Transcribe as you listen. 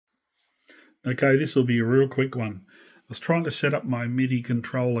Okay, this will be a real quick one. I was trying to set up my Midi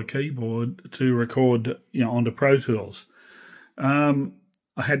Controller Keyboard to record, onto Pro Tools.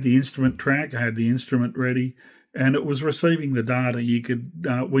 I had the instrument track, I had the instrument ready, and it was receiving the data. You could,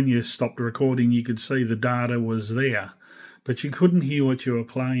 when you stopped recording, you could see the data was there, but you couldn't hear what you were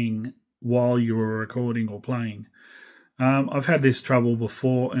playing while you were recording or playing. I've had this trouble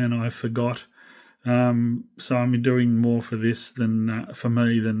before, and I forgot. So I'm doing more for this than for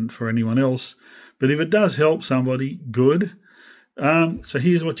me than for anyone else. But if it does help somebody, good. So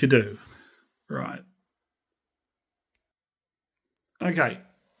here's what you do. Right. Okay,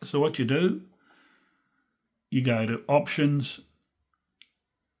 so what you do, you go to Options,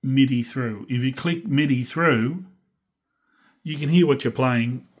 Midi Thru. If you click Midi Thru, you can hear what you're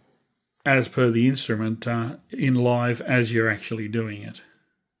playing as per the instrument in live as you're actually doing it.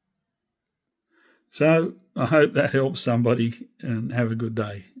 So I hope that helps somebody, and have a good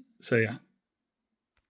day. See ya.